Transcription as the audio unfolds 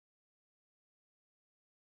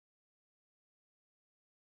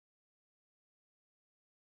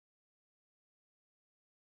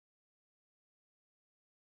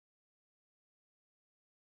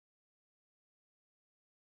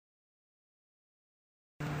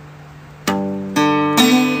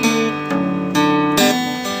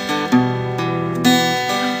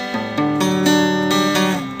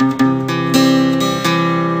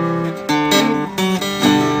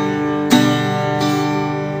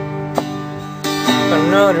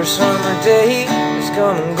Another summer day is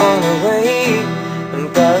come and gone away,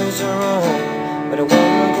 and Paris are wrong, but I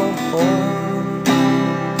wanna go home.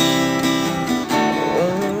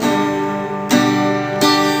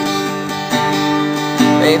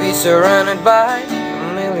 Maybe surrounded by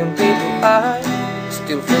a million people, I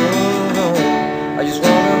still feel alone. I just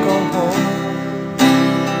wanna go home.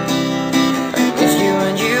 I miss you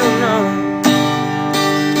and you know.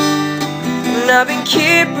 And I've been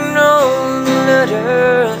keeping all the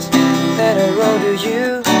letters that I wrote to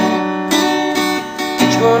you,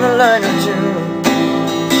 each one a line or two.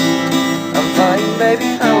 I'm fine, baby,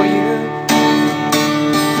 how are you?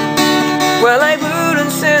 Well, I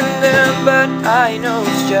wouldn't send them, but I know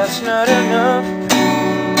it's just not enough.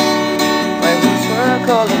 My words were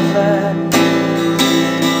called a flat,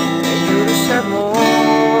 and you deserve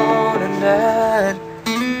more than that.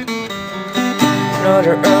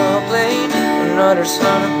 Another aeroplane, another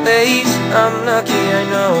sunny place. I'm lucky, I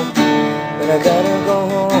know, but I gotta go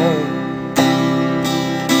home.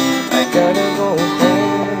 I gotta go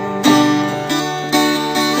home.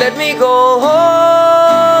 Let me go home.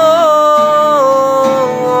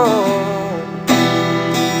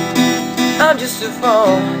 I'm just too far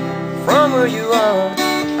from where you are.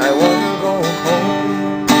 I wanna go home.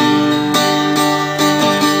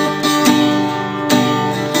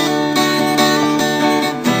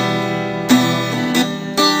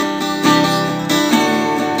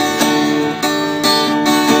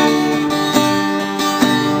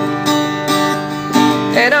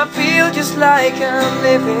 And I feel just like I'm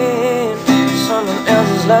living someone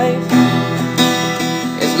else's life.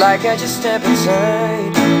 It's like I just step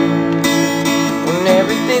inside when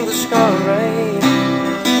everything was gone right.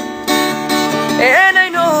 And I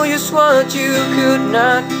know you swore you could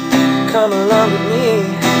not come along with me,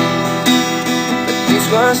 but this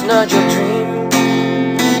was not your dream.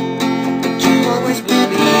 But you always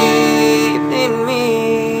believed in me.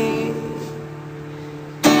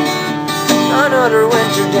 Another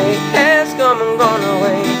winter day has come and gone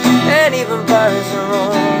away, and even Paris are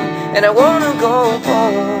wrong, and I wanna go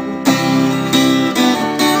home.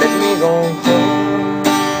 Let me go home.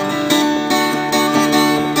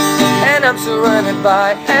 And I'm surrounded by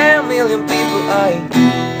a million people, I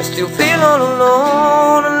still feel all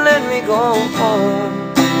alone. And let me go home.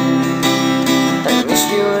 I miss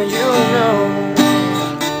you and you know.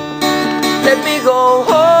 Let me go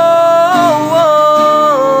home.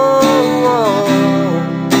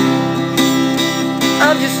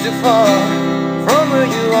 I'm just too far from where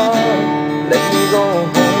you are. Let me go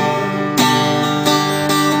home.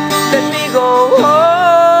 Let me go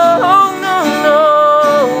home. No, no.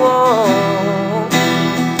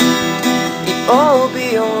 It'll all be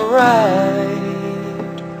alright.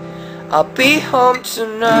 I'll be home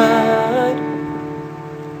tonight.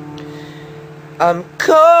 I'm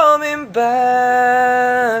coming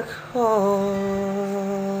back home.